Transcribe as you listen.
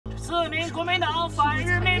4名国民党反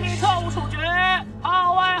日秘密特务处决，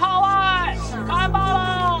号外号外，看报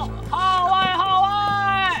喽！号外号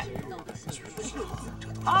外，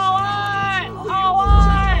号外号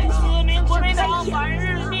外！4名国民党反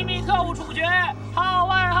日秘密特务处决，号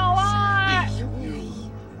外号外！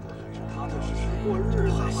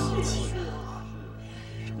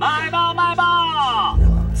卖报卖报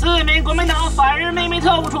！4名国民党反日秘密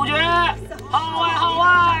特务处决，号外号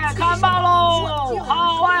外，看报喽！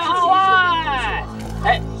号外号外！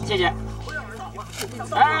哎，谢谢。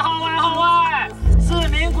号外号外！4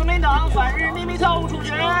名国民党反日秘密特务处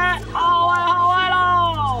决，号外号外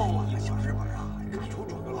喽！小日本啊，看出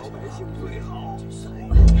整个老百姓最好。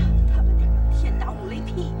他们那个天打五雷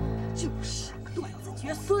劈，就是个断子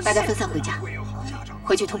绝孙。大家分散回家，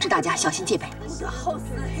回去通知大家小心戒备。不得好死！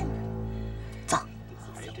走。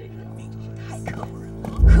太可恶了！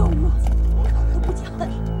可恶！都不解恨。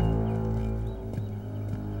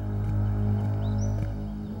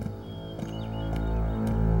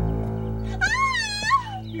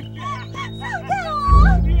放开我！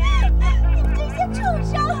你们这些畜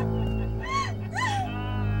生！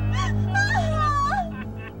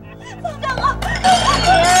放开我！放开我！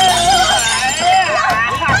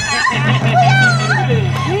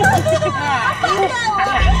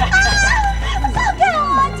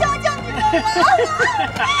求求你们了！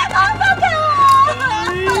放开我！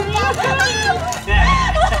放开我！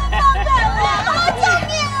救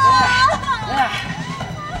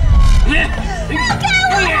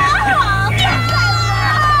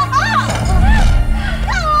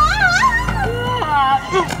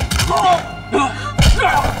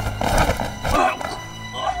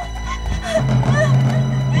命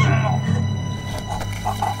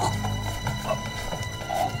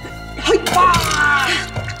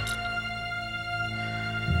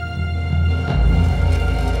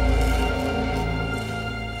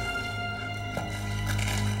啊！放开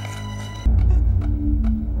我！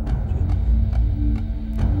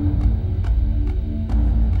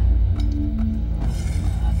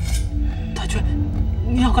大军，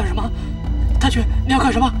你要干什么？大军，你要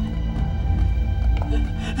干什么？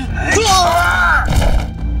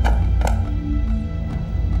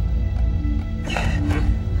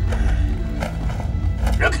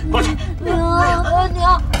让开，过去！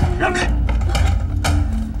娘，让开！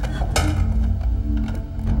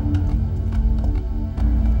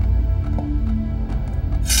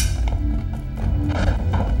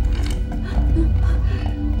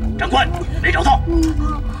长官，没找到。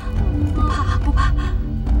不怕，不怕。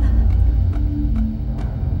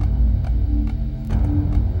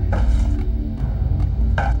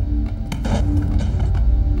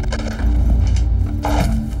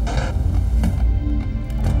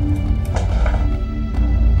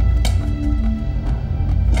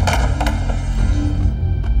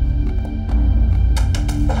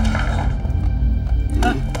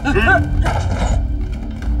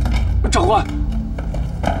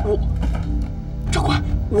长官，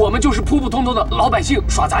我们就是普普通通的老百姓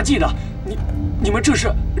耍杂技的，你们这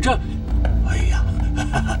是这？哎呀，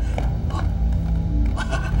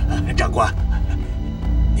长官，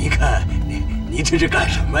你看你这是干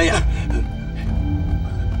什么呀？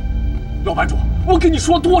老班主，我跟你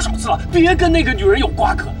说多少次了，别跟那个女人有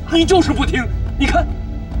瓜葛，你就是不听。你看，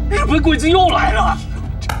日本鬼子又来了。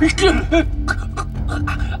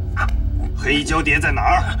黑胶碟在哪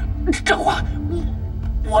儿？长官，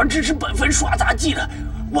我只是本分耍杂技的，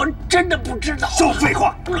我真的不知道。少废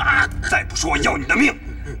话！再不说要你的命！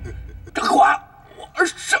长官，我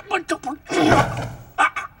什么都不知道。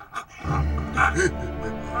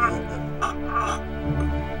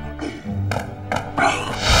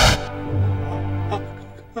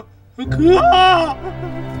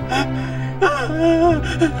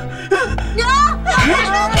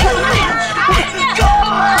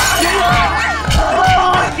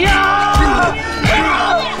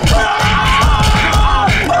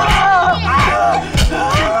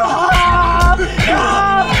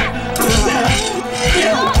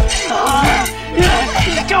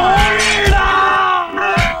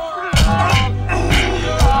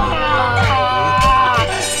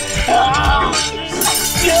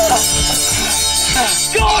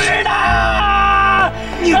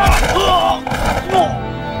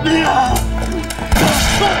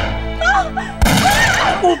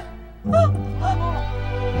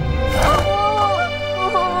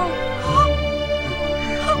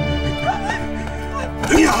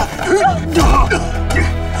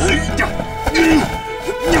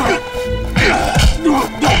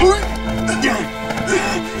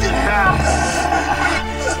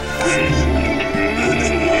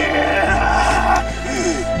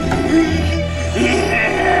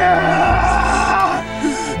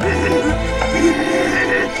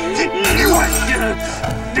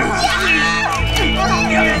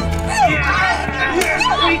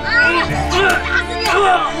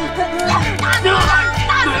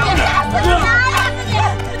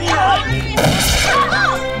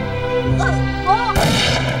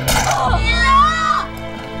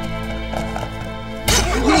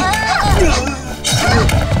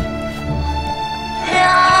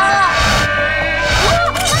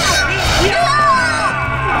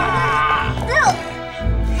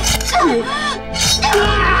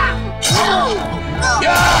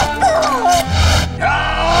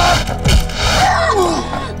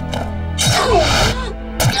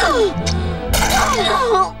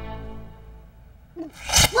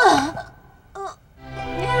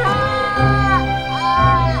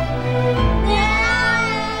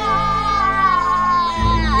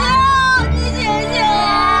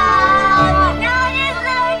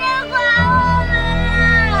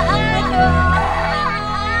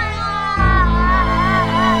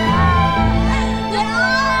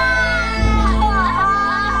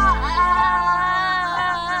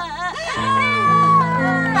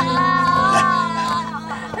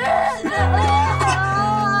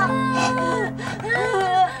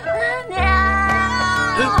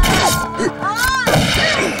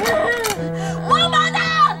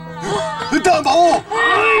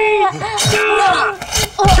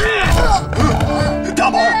大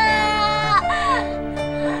宝。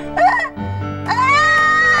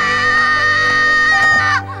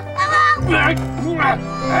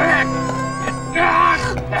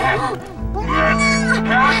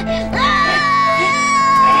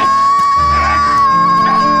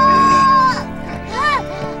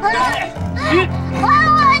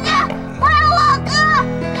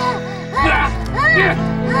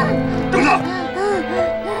 等等！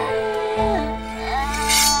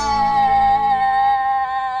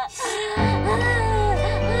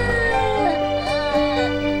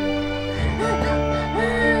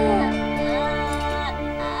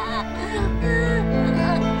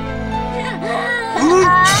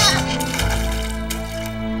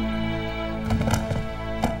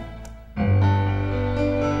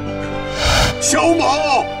小马，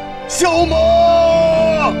小马！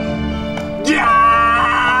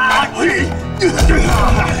呀！嘿！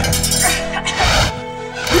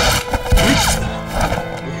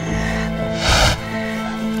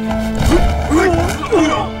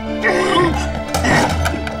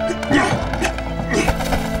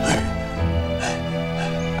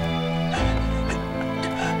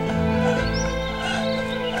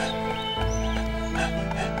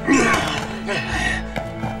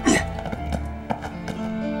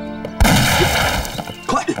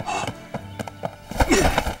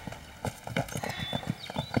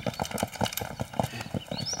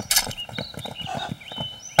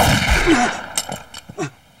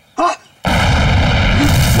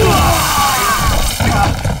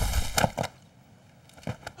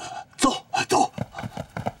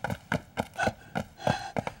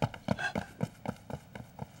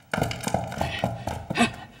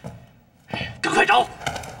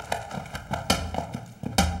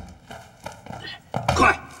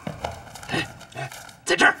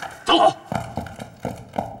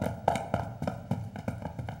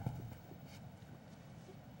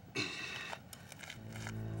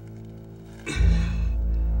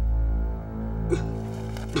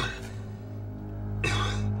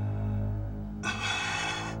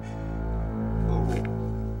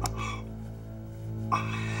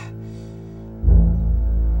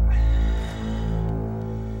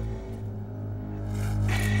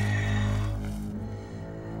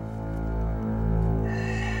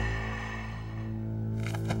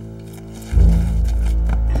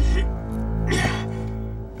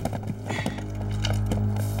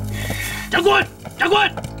 长官，长官，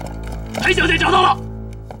裴小姐找到了。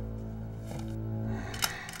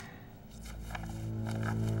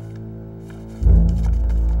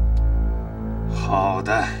好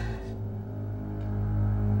的，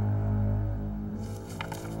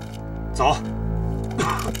走。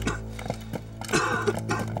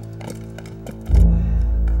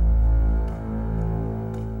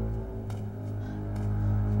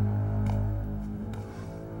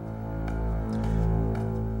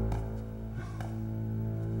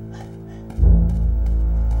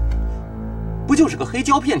不就是个黑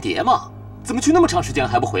胶片碟吗？怎么去那么长时间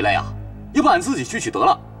还不回来呀？要不俺自己去取得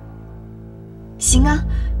了。行啊，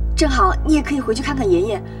正好你也可以回去看看爷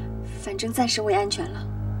爷，反正暂时我也安全了。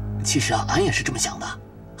其实啊，俺也是这么想的，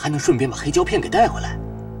还能顺便把黑胶片给带回来。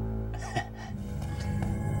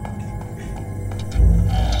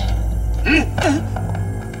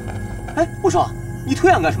哎，我说，你推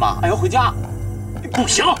俺干什么？俺要回家。不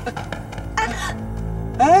行。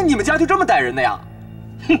哎，你们家就这么逮人的呀？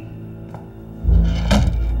哼！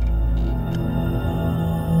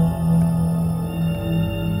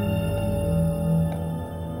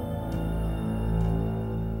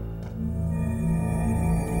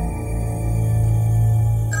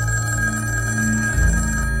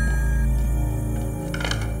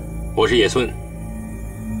我是野村。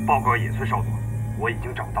报告野村少佐，我已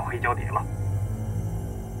经找到黑胶碟了。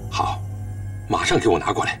好，马上给我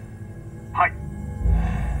拿过来。嗨。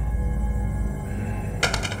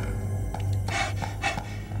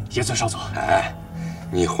野村少佐，哎，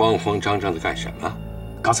你慌慌张张的干什么？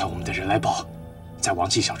刚才我们的人来报，在王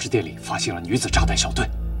记小吃店里发现了女子炸弹小队。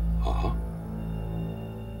哦。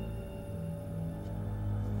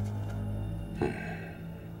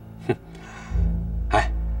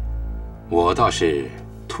我倒是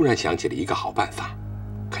突然想起了一个好办法，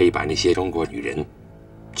可以把那些中国女人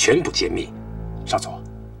全部歼灭。少佐，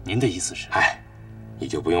您的意思是？哎，你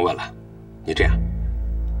就不用问了。你这样，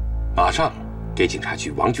马上给警察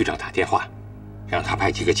局王局长打电话，让他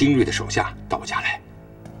派几个精锐的手下到我家来。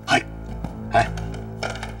嗨，哎，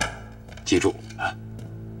记住啊，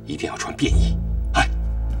一定要穿便衣。嗨。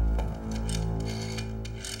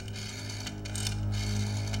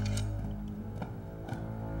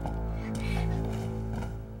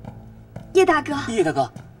野叶大哥，叶大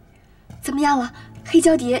哥，怎么样了？黑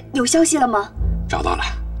胶碟有消息了吗？找到了，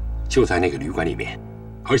就在那个旅馆里面，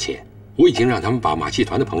而且我已经让他们把马戏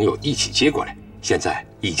团的朋友一起接过来，现在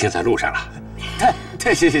已经在路上了。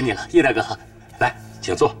太谢谢你了，叶大哥。来，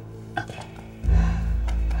请坐。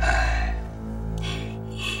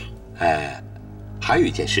还有一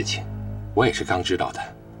件事情，我也是刚知道的。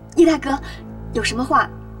叶大哥，有什么话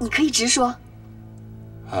你可以直说。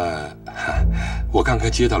我刚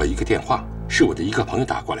刚接到了一个电话，是我的一个朋友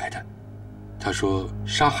打过来的。他说，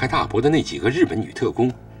杀害大伯的那几个日本女特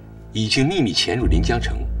工，已经秘密潜入临江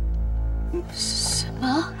城。什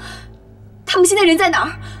么？他们现在人在哪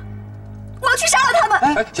儿？我要去杀了他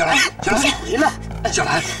们！哎，小兰，回来！小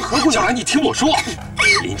兰，小兰，你听我说，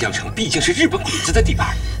临江城毕竟是日本鬼子的地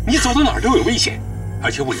盘，你走到哪儿都有危险。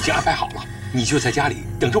而且我已经安排好了，你就在家里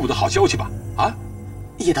等着我的好消息吧。啊，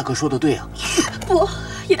叶大哥说的对啊。不，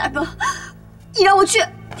叶大哥，你让我去。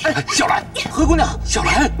哎，小兰，何姑娘，小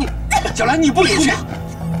兰，你不能去，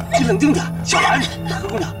你冷静点。小兰，何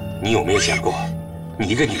姑娘，你有没有想过，你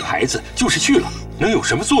一个女孩子就是去了，能有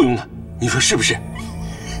什么作用呢？你说是不是？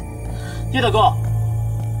叶大哥，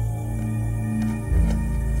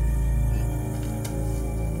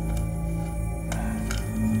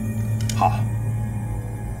好，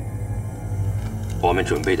我们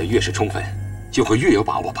准备的越是充分，就会越有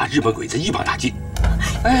把握把日本鬼子一网打尽。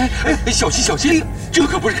哎，小心，这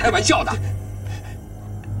可不是开玩笑的。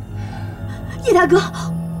叶大哥，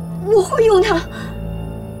我会用它。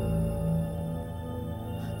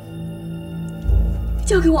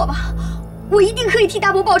交给我吧，我一定可以替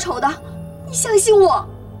大伯报仇的，你相信我。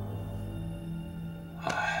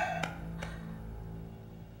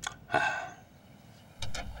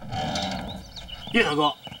叶大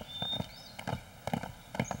哥，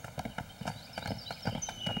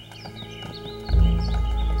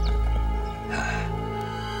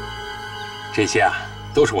这些啊，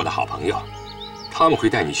都是我的好朋友，他们会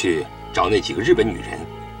带你去找那几个日本女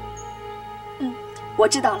人。我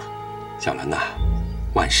知道了。小兰呐，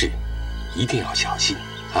万事一定要小心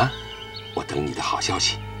啊！我等你的好消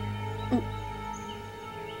息。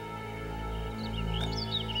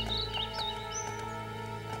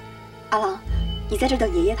阿郎，你在这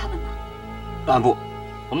等爷爷他们吗？按部，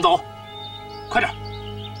我们走，快点。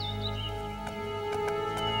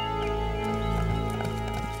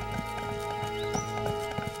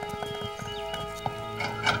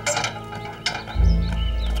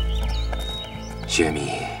雪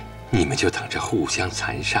米，你们就等着互相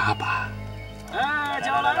残杀吧。哎，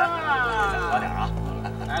酒来了，喝点啊！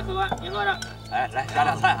来，客官，您喝着。哎，来加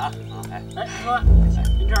点菜啊！哎，客官，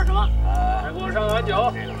您这是什么？再给我上碗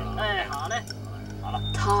酒。哎，好嘞。好了。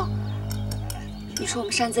涛，你说我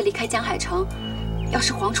们擅自离开江海城，要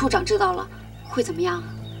是黄处长知道了，会怎么样啊？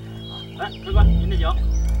来，客官，您的酒。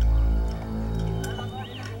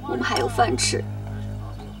我们还有饭吃，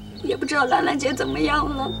也不知道兰兰姐怎么样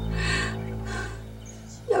了。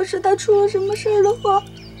要是她出了什么事儿的话，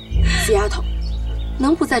死丫头，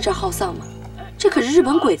能不在这儿耗丧吗？这可是日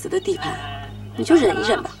本鬼子的地盘，你就忍一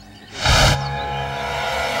忍吧。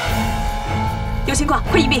有情况，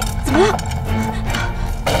快隐蔽！怎么了？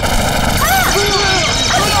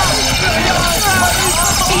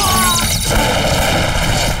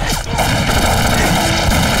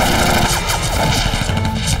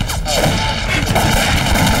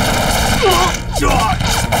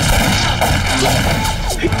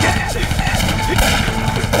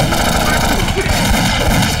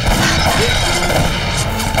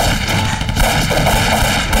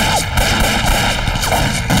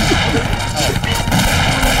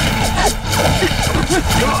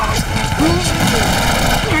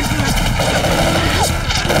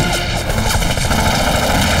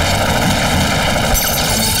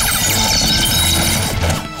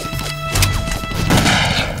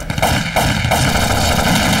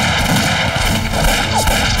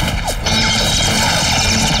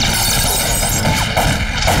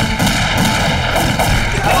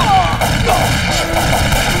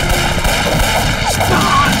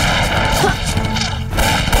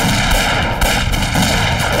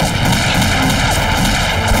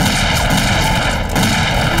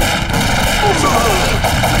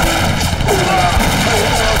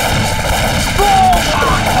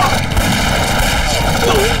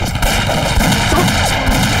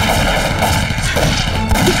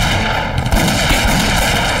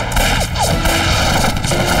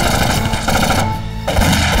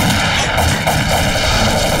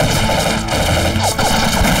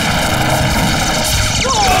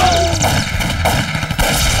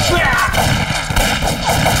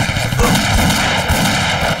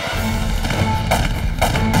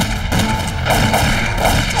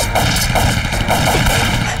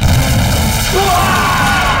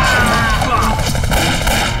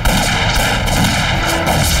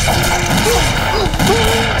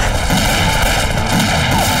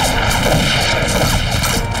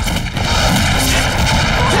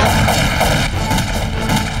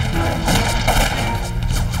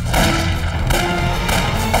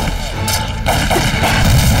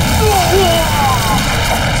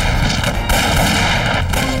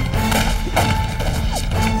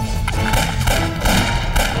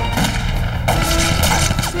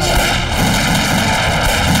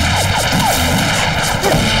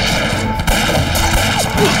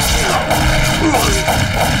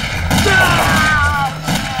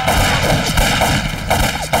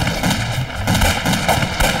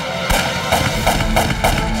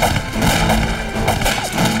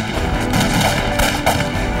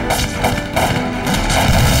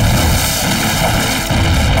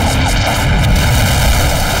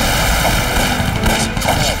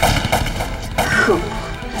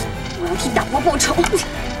头！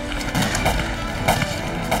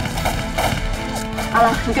阿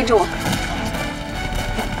郎，你跟着我。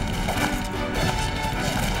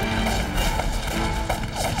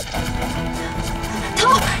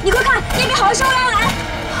头，你快看，那边好像是欧阳兰。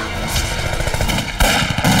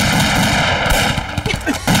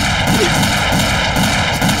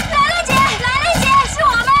兰兰姐，是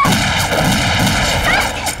我们。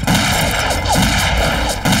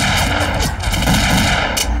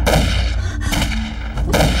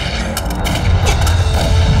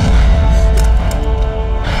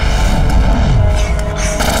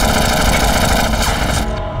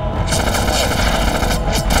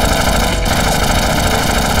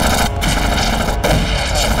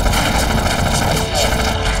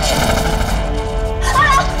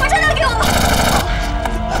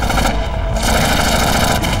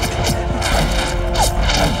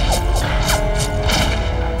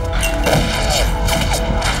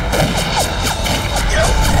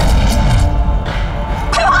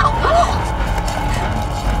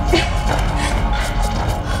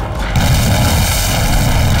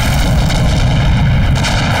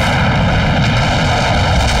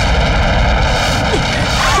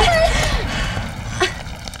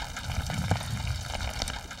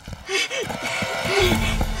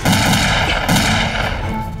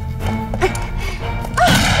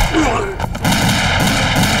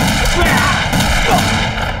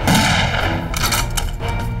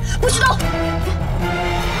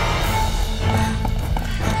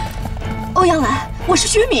欧阳兰，我是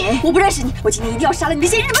徐敏，我不认识你，我今天一定要杀了你这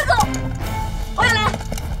些日本狗！欧阳兰，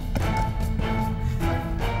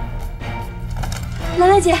兰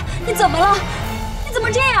兰姐，你怎么了？你怎么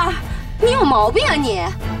这样？你有毛病啊你！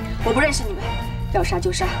我不认识你们，要杀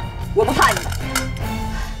就杀，我不怕你们。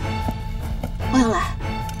欧阳兰，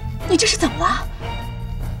你这是怎么了？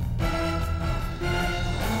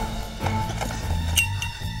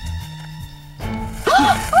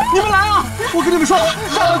你们来啊！我跟你们说，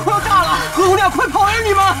炸弹快要炸了，何姑娘，快跑呀！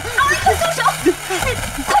你们！你快松手！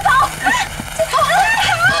快跑！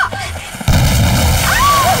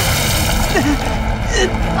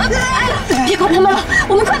别管他们了，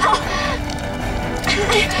我们快跑！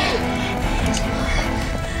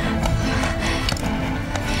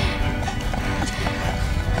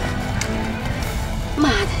妈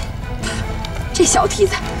的，这小蹄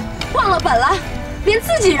子忘了本了，连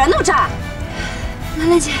自己人都炸。兰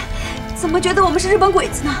兰姐，怎么觉得我们是日本鬼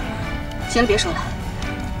子呢？行了，别说了，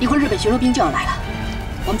一会儿日本巡逻兵就要来了，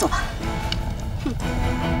我们走吧。哼。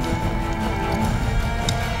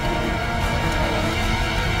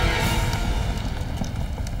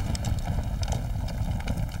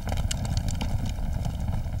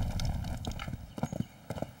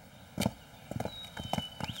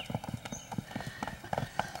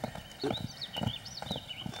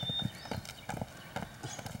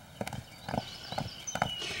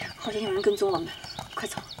好像有人跟踪我们，快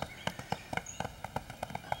走！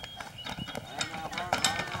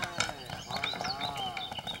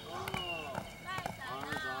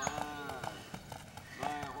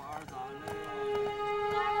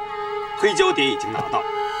黑胶碟已经拿到。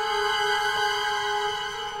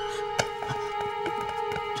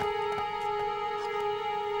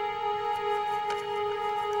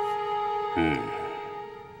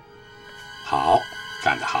好，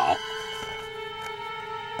干得好。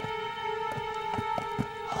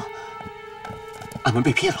俺们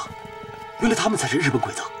被骗了，原来他们才是日本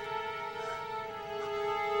鬼子。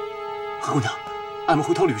何姑娘，俺们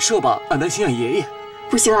回头旅社吧，俺担心俺爷爷。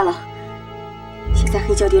不行，阿郎，现在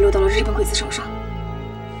黑胶碟落到了日本鬼子手上，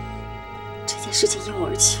这件事情因我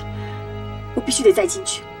而起，我必须得再进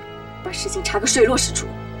去，把事情查个水落石出。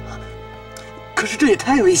可是这也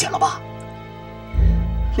太危险了吧？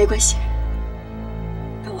没关系，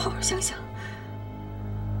让我好好想想，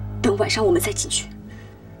等晚上我们再进去。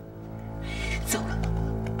走了。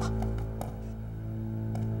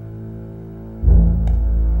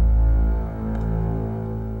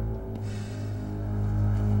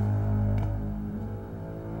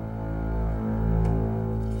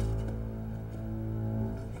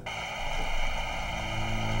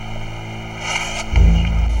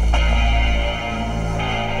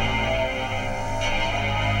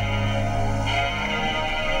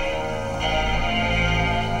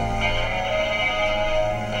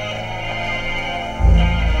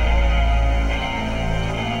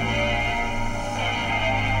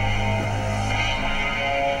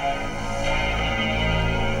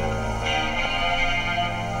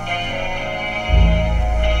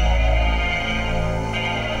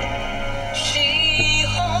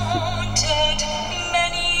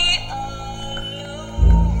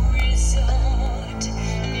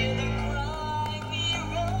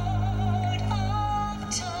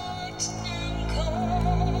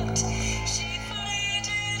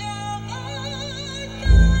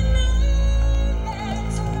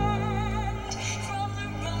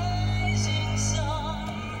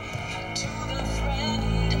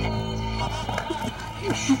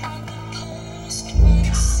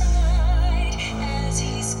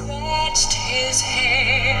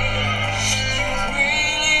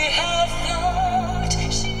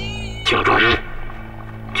请注意，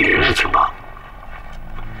局内情报：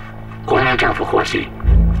国民政府获悉，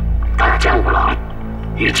大江五郎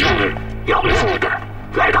于近日有秘密地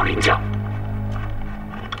来到临江。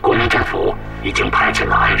国民政府已经派遣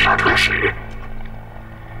了暗杀特使，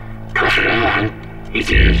特使人员以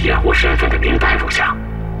及掩护身份的名单如下：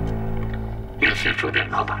电视书店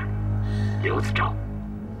老板刘子昭，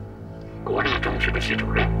国立中学的系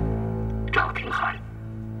主任赵廷涵，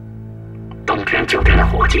东天酒店的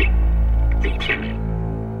伙计李天明，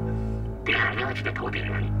第二优级的投递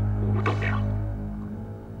人吴栋梁。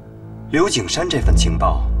刘景山这份情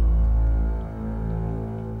报，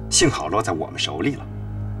幸好落在我们手里了。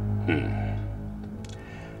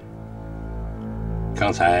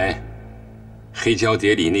刚才黑胶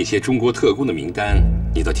碟里那些中国特工的名单，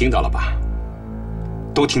你都听到了吧？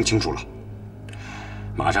都听清楚了。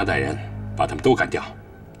马上带人把他们都干掉，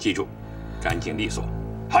记住，干净利索。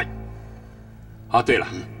嗨。啊，对了，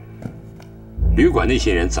旅馆那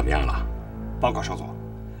些人怎么样了？报告少佐，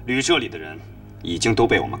旅社里的人已经都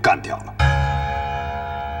被我们干掉了。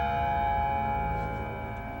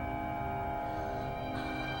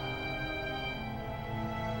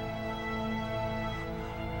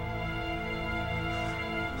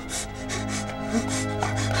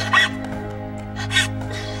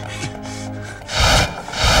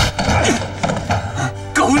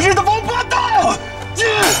狗日的王八蛋！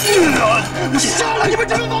杀了你们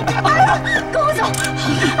这个王八蛋！跟我走！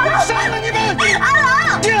杀了你们！阿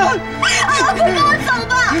郎，快跟我走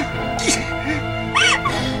吧！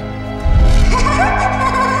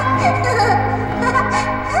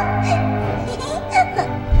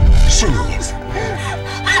是你，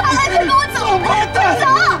阿郎，快跟我走！快走！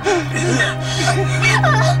阿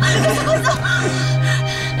郎，快走！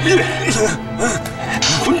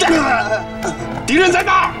混蛋！敌人在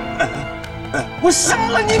哪儿？我杀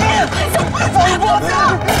了你们！快走！王八蛋！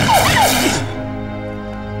快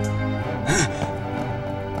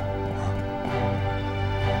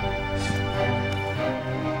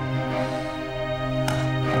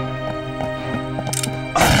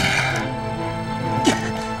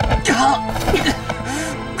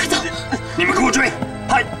走！你们给我追！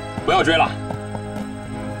嗨，不要追了！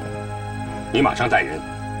你马上带人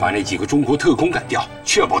把那几个中国特工干掉，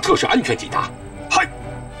确保特使安全抵达。嗨！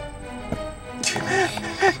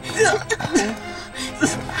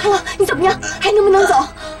阿郎，你怎么样？还能不能走？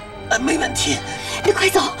没问题。你快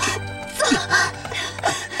走！走！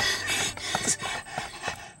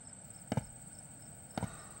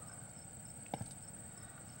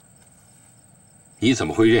你怎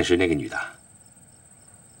么会认识那个女的？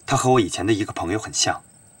她和我以前的一个朋友很像。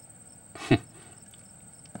哼，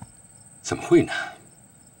怎么会呢？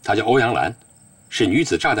她叫欧阳兰，是女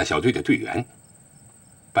子炸弹小队的队员。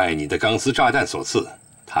拜你的钢丝炸弹所赐，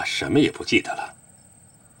她什么也不记得了。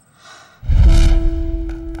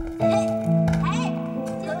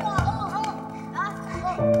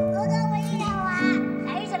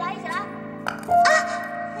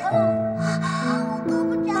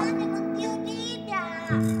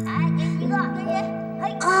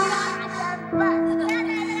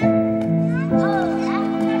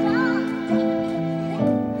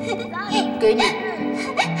给你，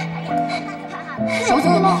手怎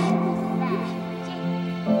么了？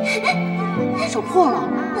手破了。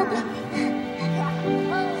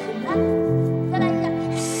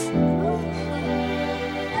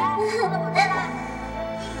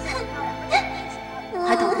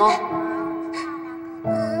还疼吗？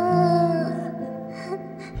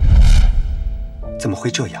怎么会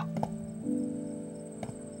这样？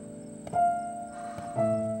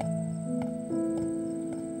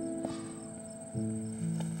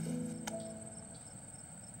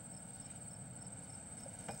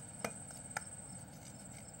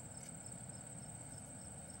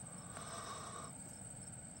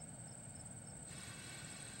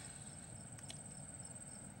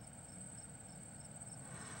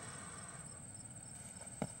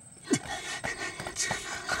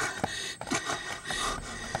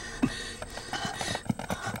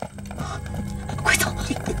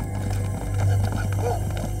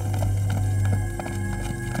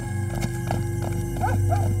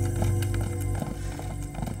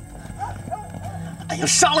要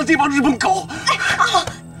杀了这帮日本狗！阿郎，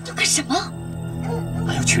要干什么？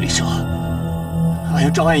俺要去旅社，俺要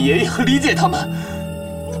找俺爷爷和李姐他们。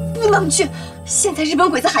你不能去！现在日本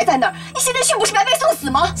鬼子还在那儿，你现在去不是白白送死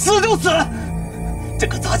吗？死就死，这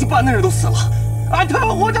个杂技班的人都死了，俺他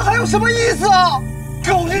妈活着还有什么意思啊？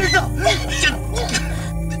狗日的！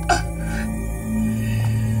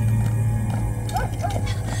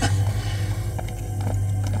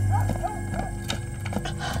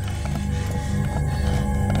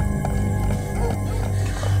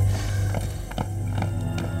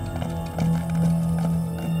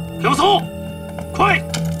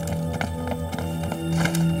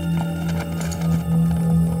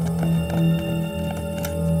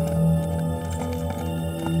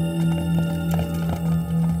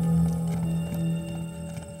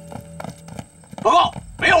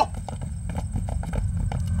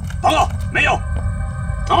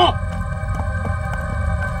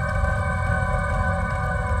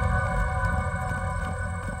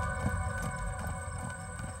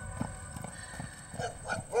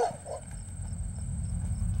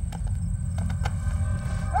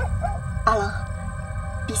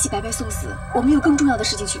其白白送死，我们有更重要的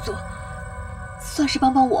事情去做，算是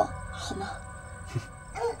帮帮我好吗？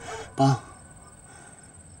帮。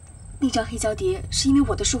那张黑胶碟是因为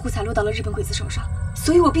我的疏忽才落到了日本鬼子手上，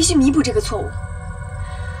所以我必须弥补这个错误。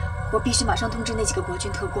我必须马上通知那几个国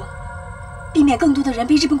军特工，避免更多的人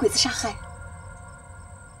被日本鬼子杀害。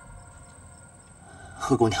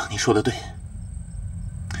贺姑娘，你说的对。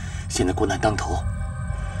现在国难当头，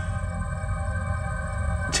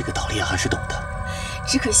这个道理还是懂的。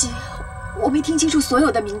只可惜我没听清楚所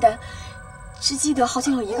有的名单，只记得好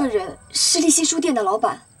像有一个人是立新书店的老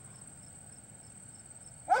板。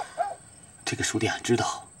这个书店俺知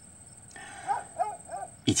道，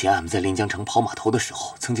以前俺们在临江城跑码头的时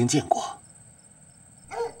候曾经见过。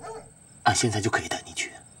俺现在就可以带你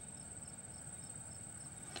去。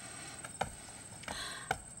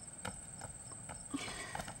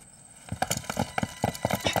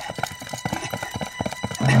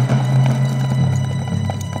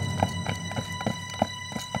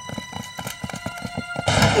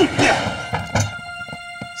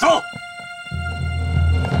走，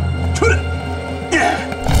出来！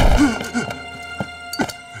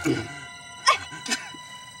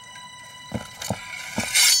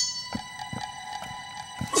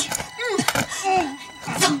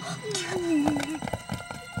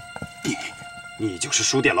你就是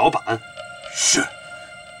书店老板？是。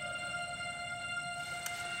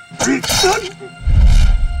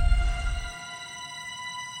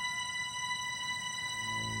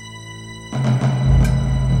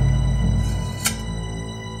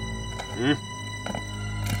嗯。